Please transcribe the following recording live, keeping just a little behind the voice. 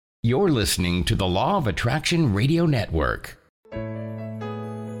You're listening to the Law of Attraction Radio Network.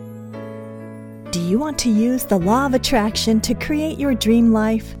 Do you want to use the Law of Attraction to create your dream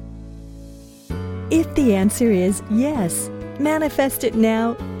life? If the answer is yes, Manifest It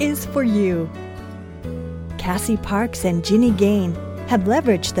Now is for you. Cassie Parks and Ginny Gain have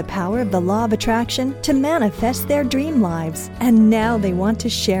leveraged the power of the Law of Attraction to manifest their dream lives, and now they want to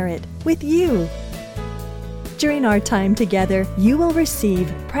share it with you. During our time together, you will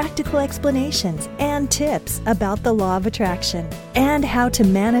receive practical explanations and tips about the Law of Attraction and how to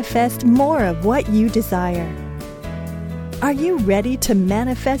manifest more of what you desire. Are you ready to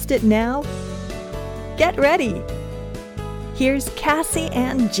manifest it now? Get ready! Here's Cassie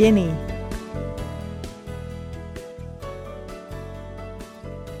and Ginny.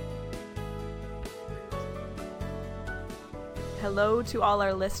 Hello to all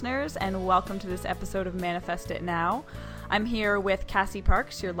our listeners and welcome to this episode of Manifest It Now. I'm here with Cassie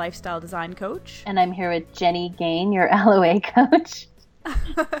Parks, your lifestyle design coach. And I'm here with Jenny Gain, your LOA coach.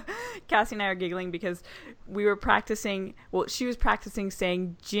 Cassie and I are giggling because we were practicing, she was practicing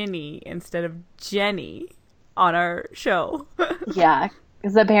saying Ginny instead of Jenny on our show. Yeah,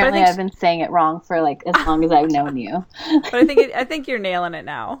 because apparently I've been saying it wrong for like as long as I've known you. But I think you're nailing it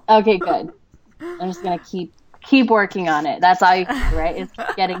now. Okay, good. I'm just going to keep working on it. That's all you can do, right? It's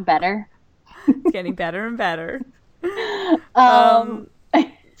getting better. It's getting better and better.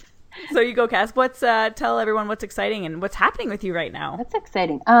 So you go, Cass. Tell everyone what's exciting and what's happening with you right now. That's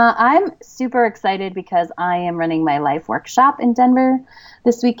exciting. I'm super excited because I am running my life workshop in Denver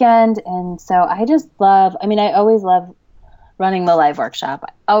this weekend. And so I always love running the live workshop.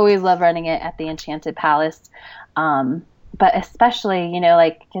 I always love running it at the Enchanted Palace. But especially,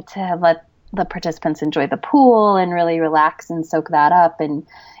 get to let the participants enjoy the pool and really relax and soak that up and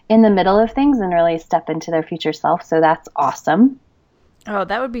in the middle of things and really step into their future self. So that's awesome. Oh,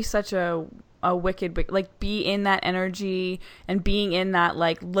 that would be such a wicked, like be in that energy and being in that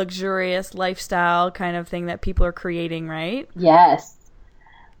like luxurious lifestyle kind of thing that people are creating, right? Yes.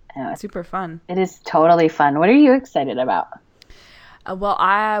 Super fun. It is totally fun. What are you excited about?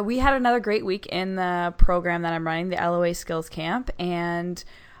 We had another great week in the program that I'm running, the LOA Skills Camp, and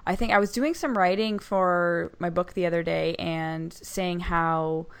I think I was doing some writing for my book the other day and saying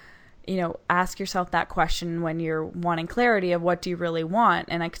how, ask yourself that question when you're wanting clarity of what do you really want.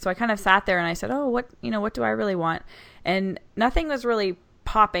 And so I kind of sat there and I said, what do I really want? And nothing was really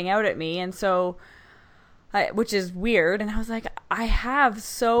popping out at me. And so, which is weird. And I was like, I have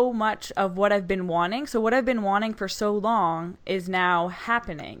so much of what I've been wanting. So what I've been wanting for so long is now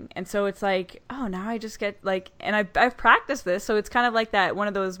happening. And so it's like, oh, now I just get like, and I've practiced this. So it's kind of like that, one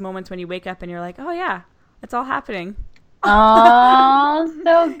of those moments when you wake up and you're like, oh yeah, it's all happening. Oh,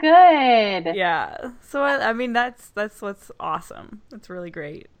 so good. Yeah. So, that's what's awesome. It's really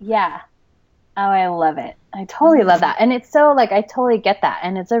great. Yeah. Oh, I love it. I totally love that. And it's so like, I totally get that.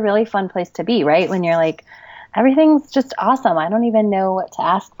 And it's a really fun place to be, right? When you're like, everything's just awesome. I don't even know what to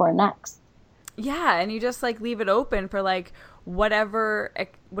ask for next. Yeah. And you just like leave it open for like whatever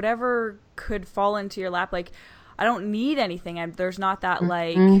could fall into your lap. Like, I don't need anything. There's not that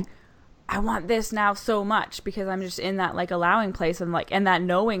like, I want this now so much because I'm just in that like allowing place and like, and that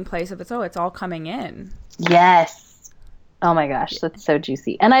knowing place of it's all coming in. Yes. Oh my gosh. That's so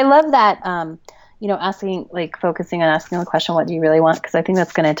juicy. And I love that, focusing on asking the question, what do you really want? Because I think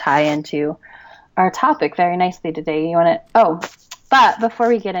that's going to tie into our topic very nicely today. But before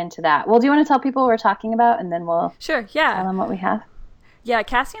we get into that, do you want to tell people what we're talking about and then we'll Sure. Yeah. tell them what we have? Yeah.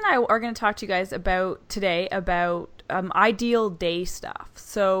 Cassie and I are going to talk to you guys today about ideal day stuff.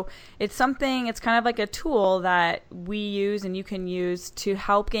 So it's kind of like a tool that we use and you can use to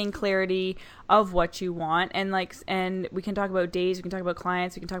help gain clarity of what you want. And we can talk about days, we can talk about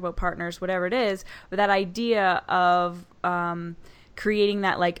clients, we can talk about partners, whatever it is, but that idea of creating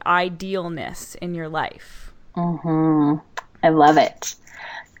that like idealness in your life. Mm-hmm. I love it.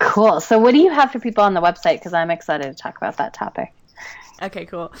 Cool. So what do you have for people on the website? Because I'm excited to talk about that topic. Okay,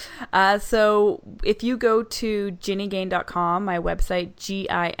 cool. So if you go to ginnygain.com, my website,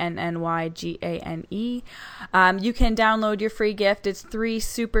 GINNYGANE, you can download your free gift. It's 3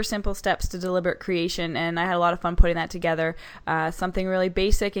 super simple steps to deliberate creation, and I had a lot of fun putting that together. Something really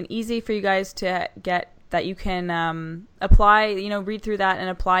basic and easy for you guys to get that you can apply, read through that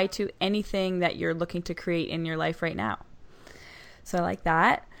and apply to anything that you're looking to create in your life right now. So I like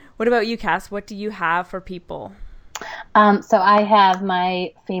that. What about you, Cass? What do you have for people? So I have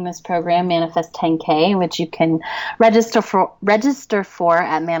my famous program, Manifest 10K, which you can register for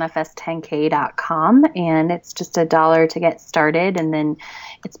at manifest10k.com. And it's just $1 to get started. And then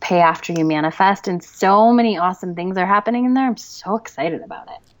it's pay after you manifest. And so many awesome things are happening in there. I'm so excited about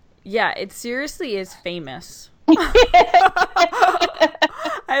it. Yeah, it seriously is famous.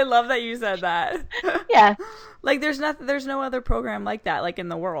 I love that you said that. Yeah. Like there's no other program like that, like in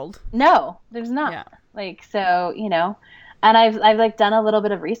the world. No, there's not. Yeah. Like, so, and I've like done a little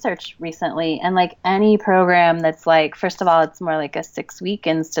bit of research recently, and like any program that's like, first of all, it's more like a 6-week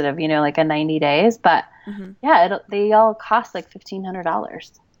instead of, like a 90 days, but yeah, they all cost like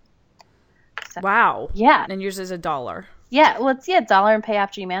 $1,500. So, wow. Yeah. And yours is $1. Yeah. Well, it's $1 and pay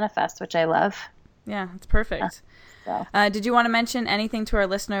after you manifest, which I love. Yeah, it's perfect. So. Did you want to mention anything to our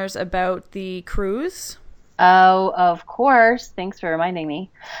listeners about the cruise? Oh, of course. Thanks for reminding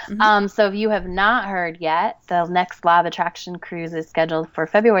me. So if you have not heard yet, the next Law of Attraction cruise is scheduled for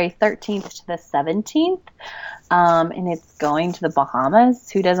February 13th to the 17th. And it's going to the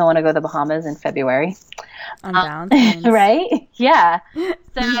Bahamas. Who doesn't want to go to the Bahamas in February? On Valentine's. Right? Yeah.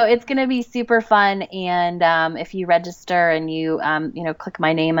 So it's going to be super fun. And if you register and you, click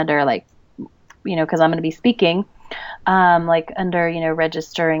my name under because I'm going to be speaking, under,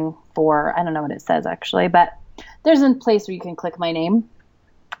 registering for, I don't know what it says actually, but there's a place where you can click my name.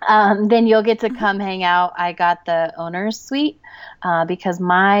 Then you'll get to come hang out. I got the owner's suite because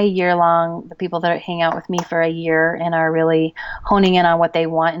my year-long, the people that hang out with me for a year and are really honing in on what they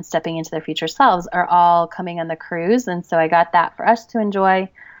want and stepping into their future selves are all coming on the cruise. And so I got that for us to enjoy.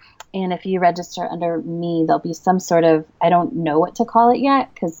 And if you register under me, there'll be some sort of, I don't know what to call it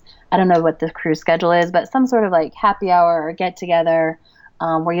yet because I don't know what the cruise schedule is, but some sort of like happy hour or get together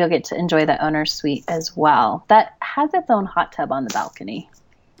where you'll get to enjoy the owner's suite as well. That has its own hot tub on the balcony.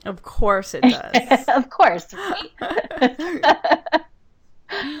 Of course it does. Of course, right?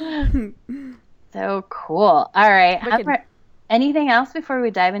 So cool. All right. Anything else before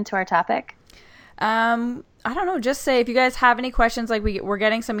we dive into our topic? I don't know. Just say if you guys have any questions, like we're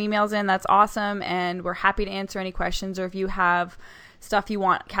getting some emails in, that's awesome. And we're happy to answer any questions. Or if you have stuff you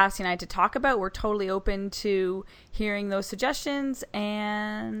want Cassie and I to talk about, we're totally open to hearing those suggestions.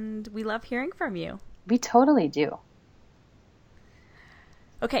 And we love hearing from you. We totally do.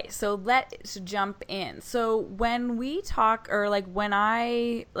 Okay, so let's jump in. So when we talk, or like when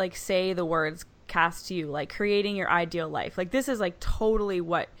I like say the words cast to you, like creating your ideal life, like this is like totally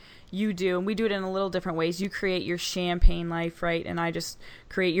what you do, and we do it in a little different ways. You create your champagne life, right? And I just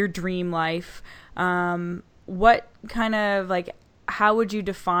create your dream life. What kind of like, how would you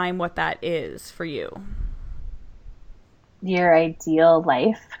define what that is for you? Your ideal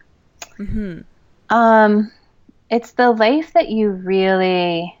life? It's the life that you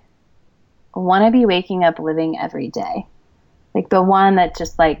really want to be waking up living every day. Like the one that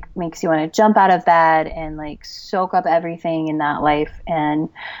just like makes you want to jump out of bed and like soak up everything in that life and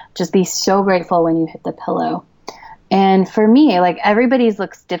just be so grateful when you hit the pillow. And for me, like everybody's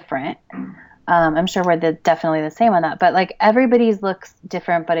looks different. I'm sure we're definitely the same on that, but like everybody's looks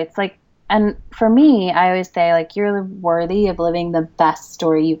different, but it's like, and for me, I always say like, you're worthy of living the best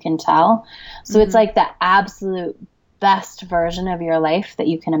story you can tell. So it's like the absolute best version of your life that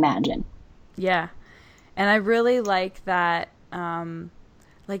you can imagine. Yeah. And I really like that.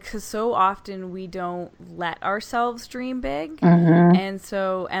 Like, cause so often we don't let ourselves dream big. And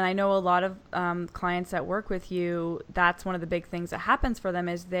I know a lot of, clients that work with you, that's one of the big things that happens for them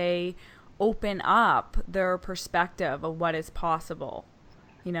is they open up their perspective of what is possible,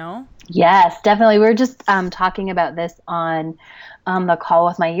 Yes, definitely. We were just, talking about this on, the call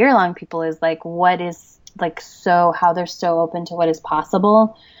with my year-long people is like, what is like, so how they're so open to what is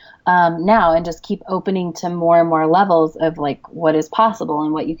possible now and just keep opening to more and more levels of like what is possible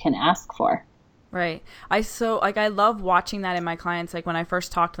and what you can ask for. Right. I love watching that in my clients. Like when I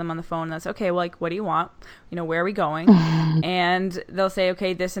first talk to them on the phone, that's okay. Well, like, what do you want? Where are we going? And they'll say,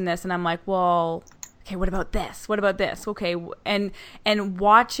 okay, this and this. And I'm like, well, okay, what about this? What about this? Okay. And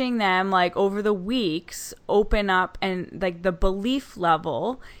watching them like over the weeks open up and like the belief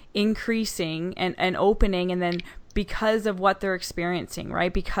level increasing and opening, and then because of what they're experiencing,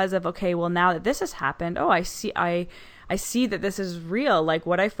 right? Because of, okay, well, now that this has happened, oh, I see that this is real. Like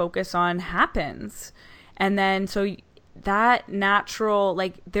what I focus on happens. And then, so that natural,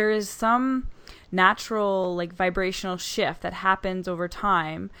 like there is some natural like vibrational shift that happens over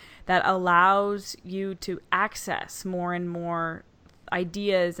time that allows you to access more and more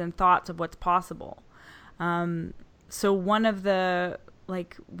ideas and thoughts of what's possible. So one of the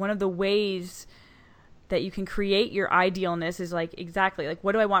ways that you can create your idealness is like, exactly, like,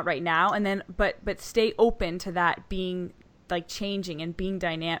 what do I want right now? And then, but stay open to that being like changing and being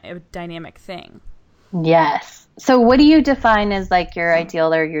a dynamic thing. Yes. So what do you define as like your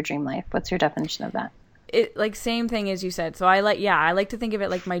ideal or your dream life? What's your definition of that? it like same thing as you said. So I like to think of it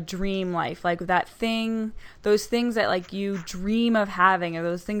like my dream life, like that thing, those things that like you dream of having, or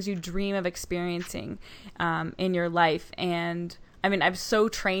those things you dream of experiencing in your life. And I mean, I've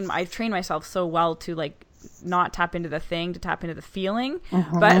trained myself so well to like not tap into the thing, to tap into the feeling.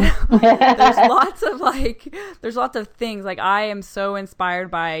 But there's lots of things. Like I am so inspired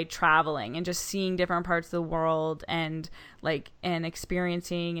by traveling and just seeing different parts of the world and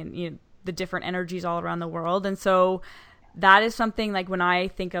experiencing and, you know, the different energies all around the world. And so that is something like when I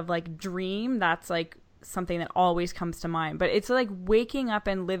think of like dream, that's like something that always comes to mind. But it's like waking up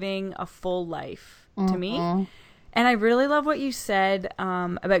and living a full life to me. And I really love what you said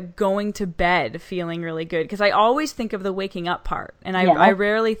about going to bed feeling really good, because I always think of the waking up part, and I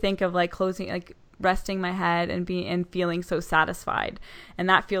rarely think of like closing, like resting my head and feeling so satisfied, and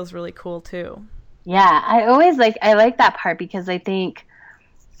that feels really cool too. Yeah, I like that part, because I think,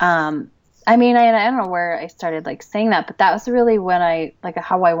 I mean, I don't know where I started like saying that, but that was really when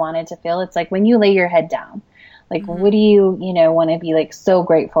how I wanted to feel. It's like when you lay your head down, like what do you want to be like so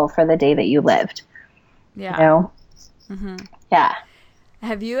grateful for the day that you lived. Yeah. You know? Yeah.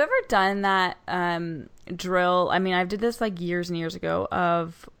 Have you ever done that drill? I mean, I did this like years and years ago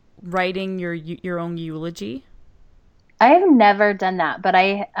of writing your own eulogy. I've never done that, but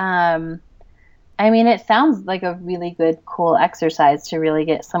I mean, it sounds like a really good, cool exercise to really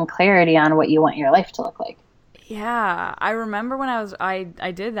get some clarity on what you want your life to look like. Yeah. I remember when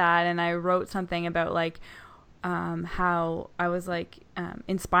I did that, and I wrote something about like how I was like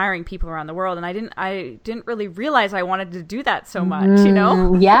inspiring people around the world, and I didn't really realize I wanted to do that so much, you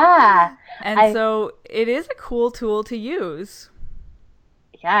know? Yeah. And so it is a cool tool to use.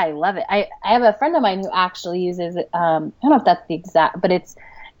 Yeah, I love it. I have a friend of mine who actually uses it. I don't know if that's the exact, but it's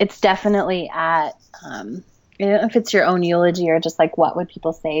definitely at I don't know if it's your own eulogy or just like what would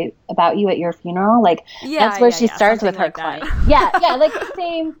people say about you at your funeral. Like that's where she starts with her client. Yeah, like the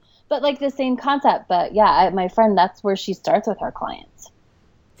same. But like the same concept. But yeah, my friend, that's where she starts with her clients.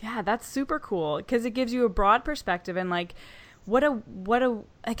 Yeah, that's super cool, because it gives you a broad perspective, and like what a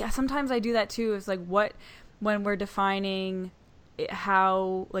like sometimes I do that too. Is like when we're defining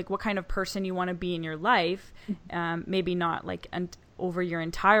how, like what kind of person you want to be in your life, maybe not like over your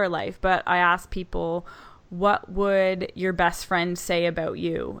entire life, but I ask people, what would your best friend say about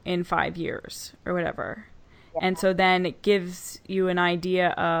you in 5 years or whatever? And so then it gives you an idea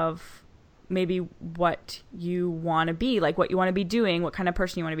of maybe what you want to be, like what you want to be doing, what kind of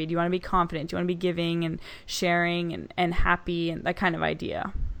person you want to be. Do you want to be confident? Do you want to be giving and sharing and happy, and that kind of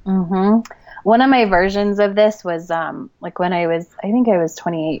idea? One of my versions of this was like when I think I was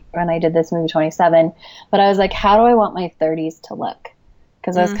 28 when I did this, maybe 27. But I was like, how do I want my 30s to look?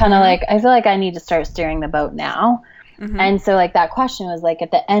 Because I was kind of like, I feel like I need to start steering the boat now. And so like that question was like at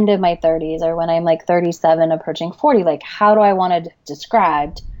the end of my 30s, or when I'm like 37 approaching 40, like how do I want to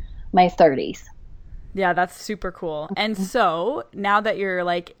describe my 30s? Yeah, that's super cool. And so now that you're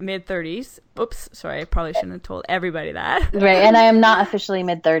like mid 30s, oops, sorry, I probably shouldn't have told everybody that. Right. And I am not officially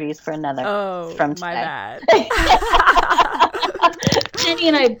mid 30s for another from today. My bad. Jenny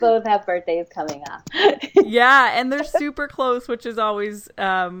and I both have birthdays coming up. Yeah, and they're super close, which is always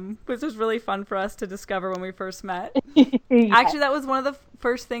which was really fun for us to discover when we first met. Actually, that was one of the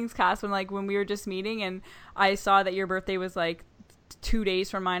first things, Cass, when we were just meeting, and I saw that your birthday was like 2 days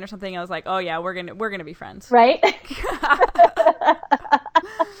from mine or something. I was like, oh yeah, we're gonna be friends, right?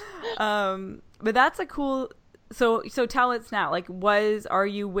 But that's a cool. So tell us now, like, are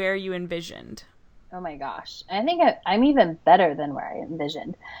you where you envisioned? Oh my gosh. I think I'm even better than where I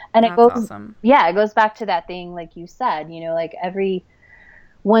envisioned. And it goes, awesome. Yeah, it goes back to that thing, like you said, like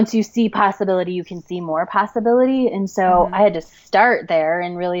once you see possibility, you can see more possibility. And so I had to start there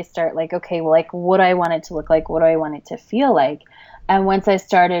and really start like, okay, well, like what do I want it to look like? What do I want it to feel like? And once I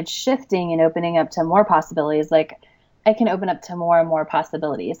started shifting and opening up to more possibilities, like I can open up to more and more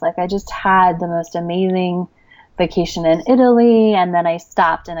possibilities. Like I just had the most amazing vacation in Italy. And then I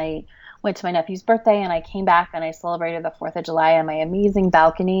stopped and I went to my nephew's birthday, and I came back and I celebrated the 4th of July on my amazing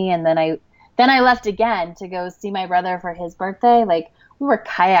balcony. And then I left again to go see my brother for his birthday. Like we were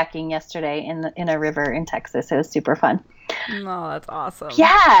kayaking yesterday in a river in Texas. It was super fun. Oh, that's awesome.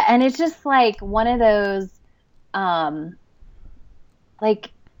 Yeah. And it's just like one of those,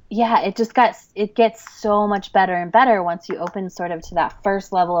 it gets so much better and better once you open sort of to that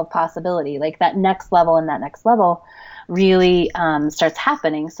first level of possibility, like that next level, and that next level really starts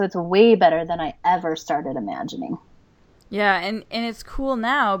happening. So it's way better than I ever started imagining. Yeah, and it's cool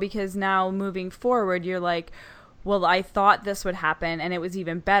now, because now moving forward, you're like, well, I thought this would happen and it was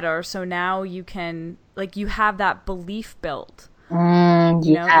even better. So now you can, like, you have that belief built.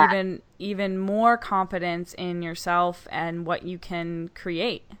 you know, even more confidence in yourself and what you can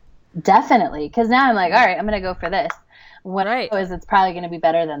create. Definitely. Because now I'm like, all right, I'm going to go for this. What I know is it's probably going to be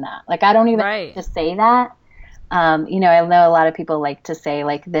better than that. Like, I don't even like to say that. You know, I know a lot of people like to say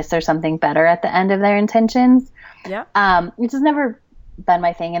like this or something better at the end of their intentions. Yeah. Which has never been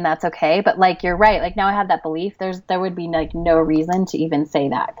my thing, and that's okay. But like, you're right. Like, now I have that belief. There would be like no reason to even say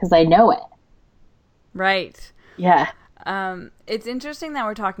that because I know it. Right. Yeah. It's interesting that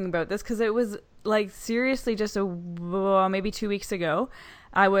we're talking about this because it was like seriously just maybe 2 weeks ago.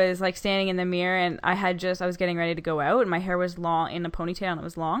 I was like standing in the mirror and I was getting ready to go out and my hair was long in a ponytail and it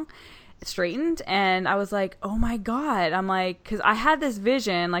was long, straightened. And I was like, oh my God. I'm like, cause I had this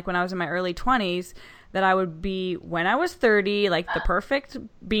vision, like when I was in my early 20s, that I would be when I was 30, like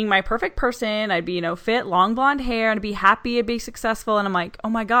being my perfect person. I'd be, you know, fit, long blonde hair, and I'd be happy, I'd be successful. And I'm like, oh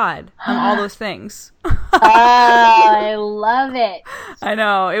my God, I'm all those things. I love it. I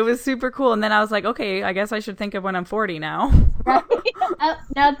know. It was super cool. And then I was like, okay, I guess I should think of when I'm 40 now. Right?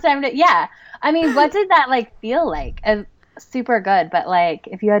 Now it's time to, yeah. I mean, what did that like feel like? Super good. But like,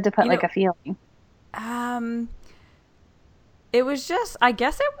 if you had to put like a feeling. It was just, I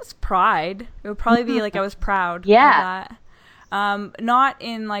guess it was pride. It would probably be like I was proud of that. Not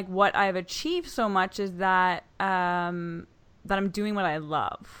in like what I've achieved so much as that that I'm doing what I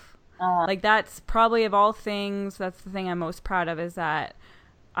love. Like that's probably of all things, that's the thing I'm most proud of is that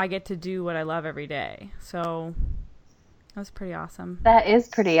I get to do what I love every day. So that was pretty awesome. That is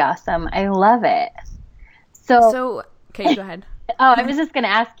pretty awesome. I love it. So okay, go ahead. I was just going to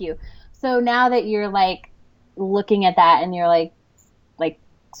ask you. So now that you're like looking at that and you're like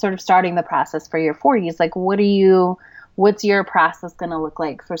sort of starting the process for your 40s, like what's your process going to look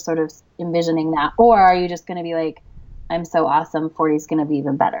like for sort of envisioning that? Or are you just going to be like, I'm so awesome, 40 is going to be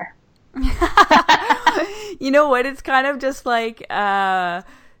even better? You know what? It's kind of just like,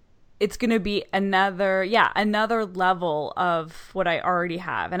 it's going to be another level of what I already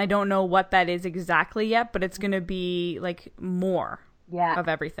have. And I don't know what that is exactly yet, but it's going to be like more of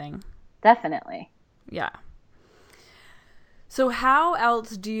everything. Definitely. Yeah. So how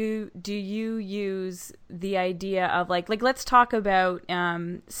else do you use the idea of like let's talk about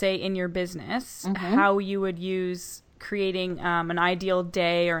say in your business, how you would use creating an ideal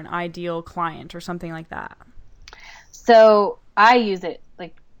day or an ideal client or something like that? So I use it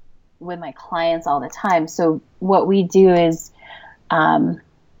like with my clients all the time. So what we do is, and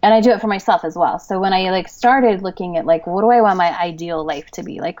I do it for myself as well. So when I like started looking at like, what do I want my ideal life to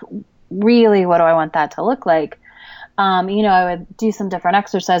be? Like really, what do I want that to look like? You know, I would do some different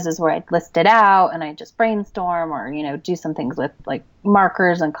exercises where I'd list it out and I'd just brainstorm or, you know, do some things with like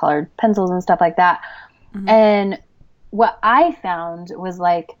markers and colored pencils and stuff like that. And what I found was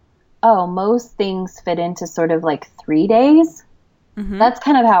like, oh, most things fit into sort of like 3 days. That's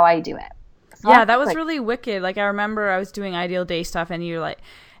kind of how I do it. So yeah, that was like, really wicked. Like I remember I was doing ideal day stuff and you're like,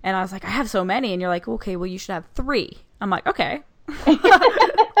 and I was like, I have so many. And you're like, okay, well you should have 3. I'm like, okay.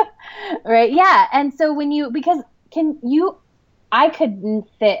 Right. Yeah. And so because I couldn't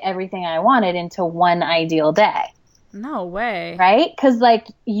fit everything I wanted into one ideal day. No way. Right? Because like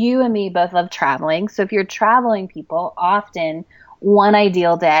you and me both love traveling. So if you're traveling people, often one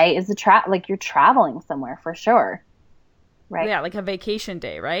ideal day is like you're traveling somewhere for sure. Right? Yeah, like a vacation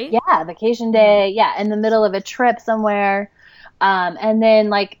day, right? Yeah, vacation day. Yeah, in the middle of a trip somewhere. And then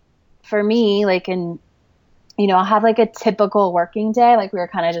like for me, like you know, I'll have like a typical working day. Like we were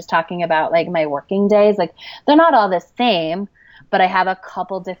kind of just talking about like my working days. Like they're not all the same, but I have a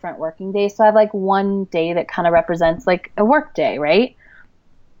couple different working days. So I have like one day that kind of represents like a work day, right?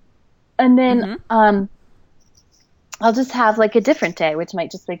 And then I'll just have like a different day, which might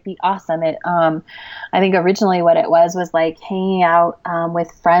just like be awesome. I think originally what it was like hanging out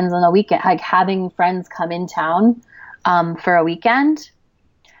with friends on the weekend, like having friends come in town for a weekend.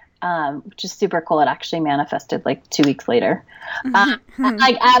 Which is super cool. It actually manifested like 2 weeks later,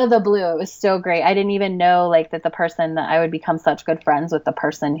 like out of the blue. It was so great. I didn't even know like that I would become such good friends with the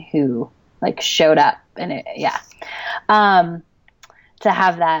person who like showed up and to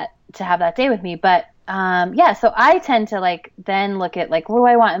have that day with me. But so I tend to like then look at like what do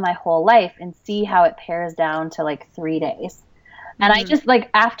I want in my whole life and see how it pairs down to like 3 days. And I just like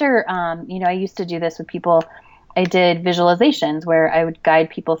after you know, I used to do this with people. I did visualizations where I would guide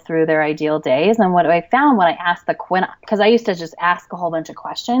people through their ideal days. And what I found when I asked because I used to just ask a whole bunch of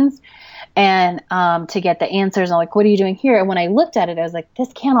questions and to get the answers. And like, what are you doing here? And when I looked at it, I was like, this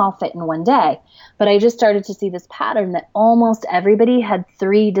can't all fit in one day. But I just started to see this pattern that almost everybody had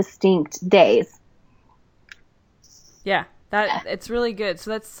 3 distinct days. Yeah, it's really good.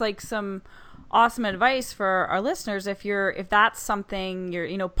 So that's like some awesome advice for our listeners. If that's something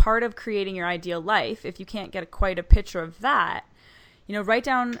you're, part of creating your ideal life, if you can't get quite a picture of that, write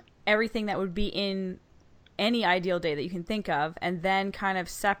down everything that would be in any ideal day that you can think of, and then kind of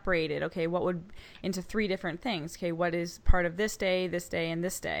separate it. Okay, what would into 3 different things? Okay, what is part of this day, and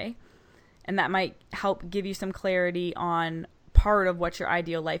this day? And that might help give you some clarity on part of what your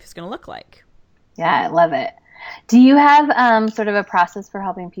ideal life is going to look like. Yeah, I love it. Do you have sort of a process for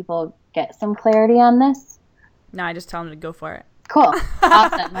helping people get some clarity on this? No, I just tell them to go for it. Cool.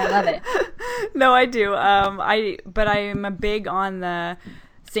 Awesome. I love it. No, I do. But I am big on the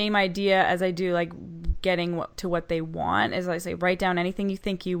same idea as I do, like getting to what they want. As I say, write down anything you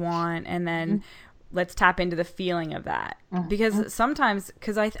think you want, and then let's tap into the feeling of that. Because sometimes,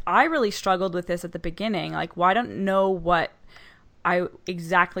 I really struggled with this at the beginning. Like, well, I don't know what I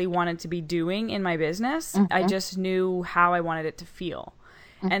exactly wanted to be doing in my business. I just knew how I wanted it to feel.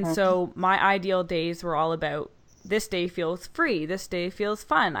 And so my ideal days were all about, this day feels free. This day feels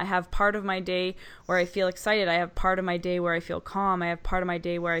fun. I have part of my day where I feel excited. I have part of my day where I feel calm. I have part of my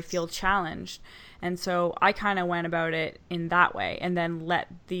day where I feel challenged. And so I kind of went about it in that way, and then let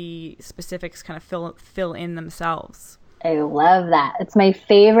the specifics kind of fill in themselves. I love that. It's my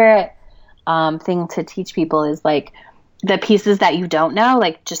favorite thing to teach people is like the pieces that you don't know,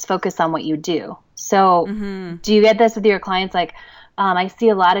 like just focus on what you do. So do you get this with your clients? Like, I see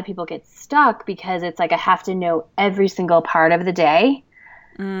a lot of people get stuck because it's like, I have to know every single part of the day.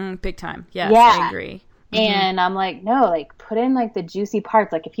 Big time. Yes, yeah. I agree. And I'm like, no, like put in like the juicy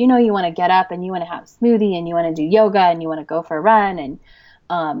parts. Like if you know you want to get up and you want to have a smoothie and you want to do yoga and you want to go for a run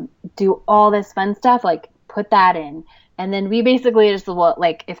and do all this fun stuff, like put that in. And then we basically just,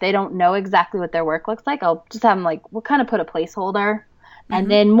 like if they don't know exactly what their work looks like, I'll just have them like, we'll kind of put a placeholder. And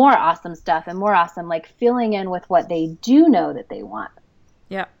then more awesome stuff and more awesome, like filling in with what they do know that they want.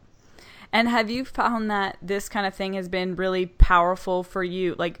 Yeah. And have you found that this kind of thing has been really powerful for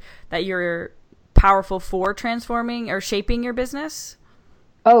you? Like that you're powerful for transforming or shaping your business?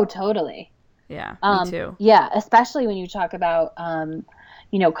 Oh, totally. Yeah, me too. Yeah. Especially when you talk about,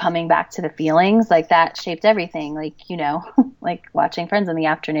 coming back to the feelings, like that shaped everything. Like, like watching Friends in the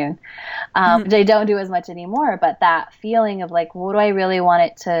afternoon. They don't do as much anymore, but that feeling of like, what do I really want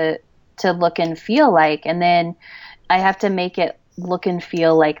it to look and feel like? And then I have to make it look and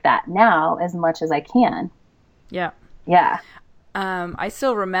feel like that now as much as I can. Yeah. Yeah. I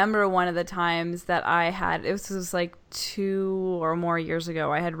still remember one of the times that I had, it was like 2 or more years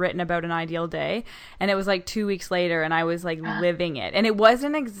ago, I had written about an ideal day, and it was like 2 weeks later and I was like living it, and it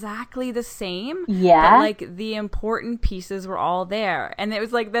wasn't exactly the same. Yeah. But like the important pieces were all there. And it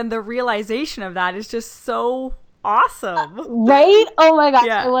was like, then the realization of that is just so awesome. Right? Oh my gosh.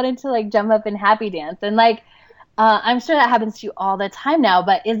 Yeah. I wanted to like jump up and happy dance. And like, I'm sure that happens to you all the time now,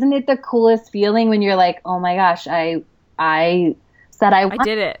 but isn't it the coolest feeling when you're like, oh my gosh, I said I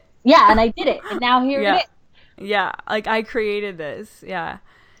did it. Yeah, and I did it. And now here it is. Yeah, like I created this. Yeah.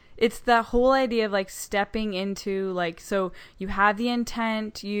 It's the whole idea of like stepping into like, so you have the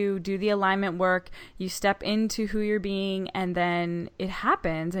intent, you do the alignment work, you step into who you're being, and then it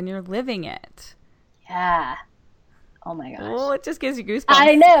happens and you're living it. Yeah. Oh my gosh. Oh, it just gives you goosebumps.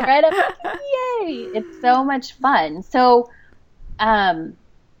 I know, right? I'm like, yay. It's so much fun. So,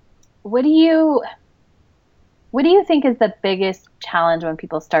 what do you think is the biggest challenge when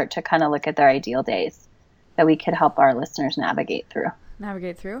people start to kind of look at their ideal days that we could help our listeners navigate through?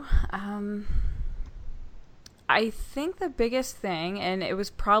 I think the biggest thing, and it was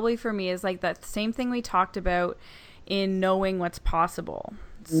probably for me, is like that same thing we talked about in knowing what's possible.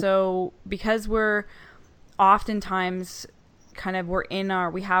 So because we're oftentimes kind of,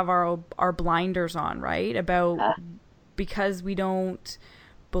 we have our blinders on, right? Because we don't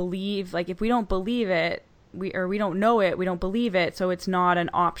believe, like if we don't believe it, we don't know it, we don't believe it, so it's not an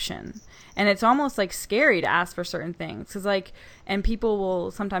option. And it's almost like scary to ask for certain things, because like, and people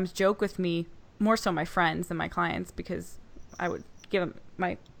will sometimes joke with me, more so my friends than my clients, because I would give them,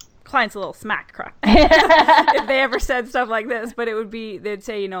 my clients, a little smack crack if they ever said stuff like this. But it would be, they'd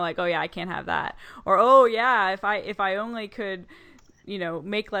say, like, oh yeah, I can't have that, or oh yeah, if I only could,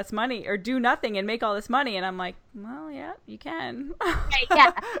 make less money or do nothing and make all this money. And I'm like, well, yeah, you can.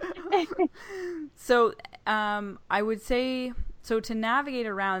 Yeah. So I would say, so to navigate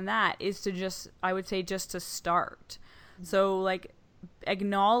around that is to just to start. So like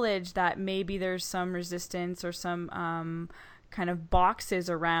acknowledge that maybe there's some resistance or some kind of boxes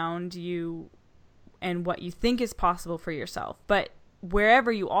around you and what you think is possible for yourself. But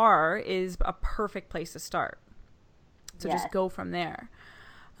wherever you are is a perfect place to start. So just go from there.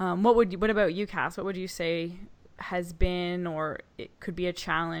 What about you, Cass? What would you say has been, or it could be a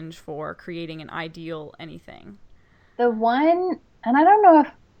challenge for creating an ideal anything? The one, and I don't know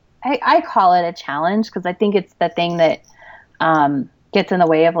if I call it a challenge, because I think it's the thing that gets in the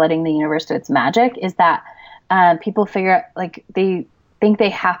way of letting the universe do its magic, is that people figure out, like, they think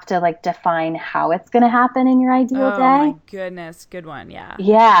they have to like define how it's going to happen in your ideal day. Oh my goodness. Good one. Yeah.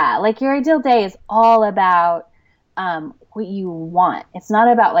 Yeah. Like your ideal day is all about what you want. It's not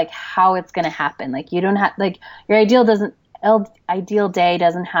about like how it's going to happen. Like you don't have, like your ideal day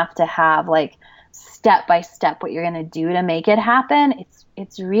doesn't have to have like step by step what you're going to do to make it happen.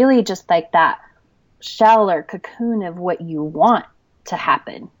 It's really just like that shell or cocoon of what you want to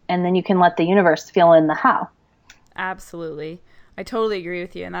happen. And then you can let the universe fill in the how. Absolutely. I totally agree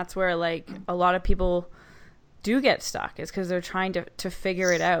with you. And that's where like a lot of people do get stuck, is because they're trying to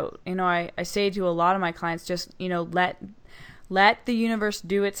figure it out. You know, I say to a lot of my clients, just, you know, let the universe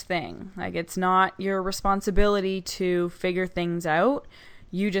do its thing. Like, it's not your responsibility to figure things out.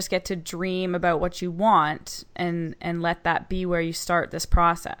 You just get to dream about what you want and let that be where you start this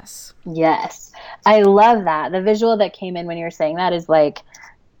process. Yes. I love that. The visual that came in when you were saying that is like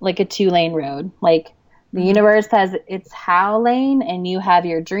a 2-lane road. Like the universe has its how lane and you have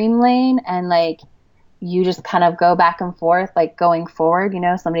your dream lane, and like you just kind of go back and forth, like going forward, you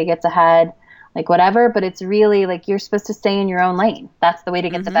know, somebody gets ahead, like whatever, but it's really like you're supposed to stay in your own lane. That's the way to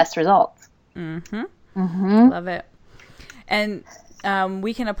get the best results. Love it. And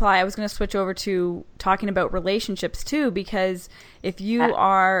we can apply, I was going to switch over to talking about relationships too, because if you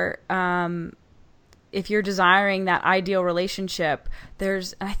are, if you're desiring that ideal relationship,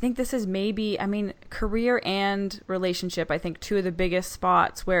 I think this is maybe, I mean, career and relationship, I think 2 of the biggest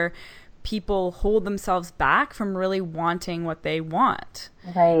spots where people hold themselves back from really wanting what they want.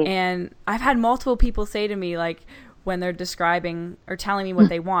 Right. And I've had multiple people say to me, like, when they're describing or telling me what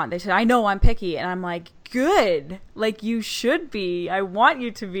they want, they said, I know I'm picky. And I'm like, good. Like, you should be. I want you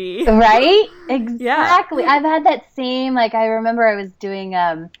to be. Right? Exactly. Yeah. I've had that same, like, I remember I was doing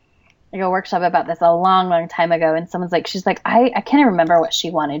like a workshop about this a long, long time ago. And someone's like, she's like, I can't remember what she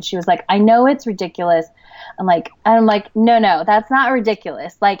wanted. She was like, I know it's ridiculous. I'm like, no, that's not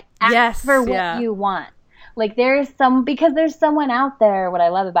ridiculous. Like, ask for what you want. Like, because there's someone out there. What I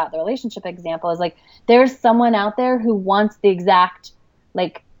love about the relationship example is like, there's someone out there who wants the exact,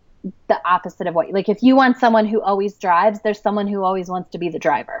 like, the opposite of what, like, if you want someone who always drives, there's someone who always wants to be the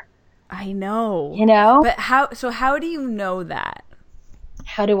driver. I know. You know? But how do you know that?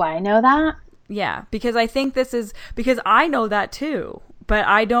 How do I know that? Yeah, because I think because I know that too, but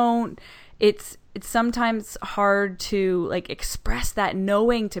I don't, it's sometimes hard to like express that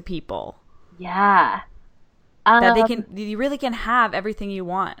knowing to people. Yeah. That you really can have everything you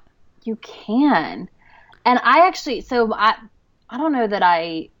want. You can. And I actually, so I don't know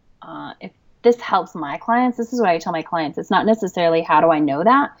that if this helps my clients, this is what I tell my clients. It's not necessarily how do I know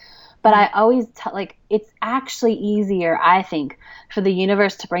that, but I always tell, like, it's actually easier, I think, for the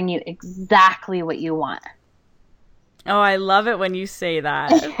universe to bring you exactly what you want. Oh, I love it when you say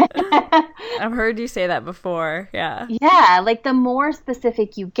that. I've heard you say that before. Yeah. Yeah. Like the more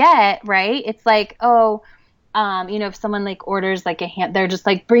specific you get, right? It's like, oh, you know, if someone like orders like they're just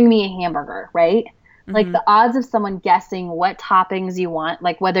like, bring me a hamburger, right? Mm-hmm. Like the odds of someone guessing what toppings you want,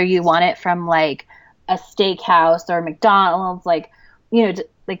 like whether you want it from like a steakhouse or McDonald's, like, you know,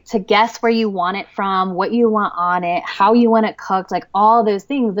 to guess where you want it from, what you want on it, how you want it cooked, like all those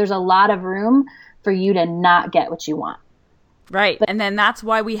things, there's a lot of room for you to not get what you want. Right. And then that's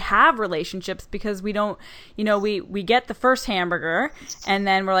why we have relationships, because we don't, you know, we get the first hamburger and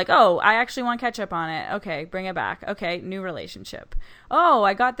then we're like, oh, I actually want ketchup on it. Okay, bring it back. Okay, new relationship. Oh,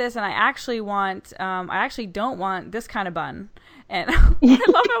 I got this and I actually don't want this kind of bun. And I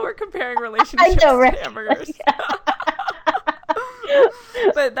love how we're comparing relationships to hamburgers.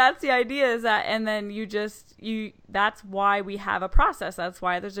 But that's the idea, is that, and then that's why we have a process. That's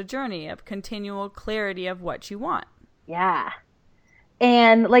why there's a journey of continual clarity of what you want. Yeah.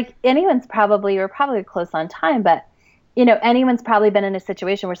 And like we're probably close on time, but you know, anyone's probably been in a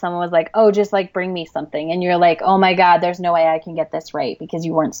situation where someone was like, oh, just like bring me something. And you're like, oh my God, there's no way I can get this right because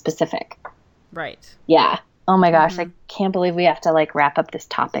you weren't specific. Right. Yeah. Oh my gosh. I can't believe we have to like wrap up this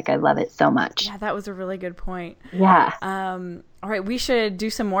topic. I love it so much. Yeah, that was a really good point. Yeah. All right. We should do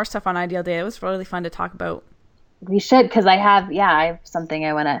some more stuff on Ideal Day. It was really fun to talk about. We should, because I have something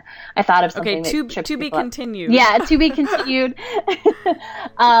I thought of something. Okay, to be continued. Yeah, to be continued.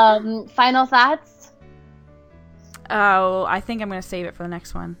 Final thoughts? Oh, I think I'm going to save it for the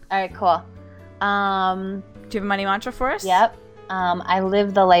next one. All right, cool. Do you have a money mantra for us? Yep. I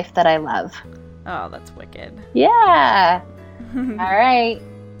live the life that I love. Oh, that's wicked. Yeah. All right.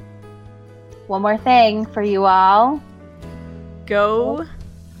 one more thing for you all. Go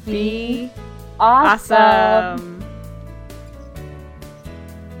be awesome. awesome.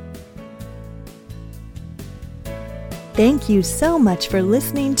 Thank you so much for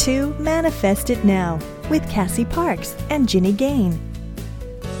listening to Manifest It Now with Cassie Parks and Ginny Gain.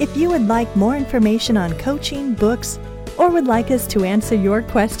 If you would like more information on coaching, books, or would like us to answer your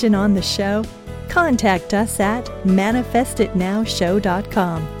question on the show, contact us at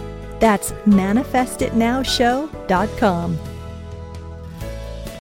manifestitnowshow.com. That's manifestitnowshow.com.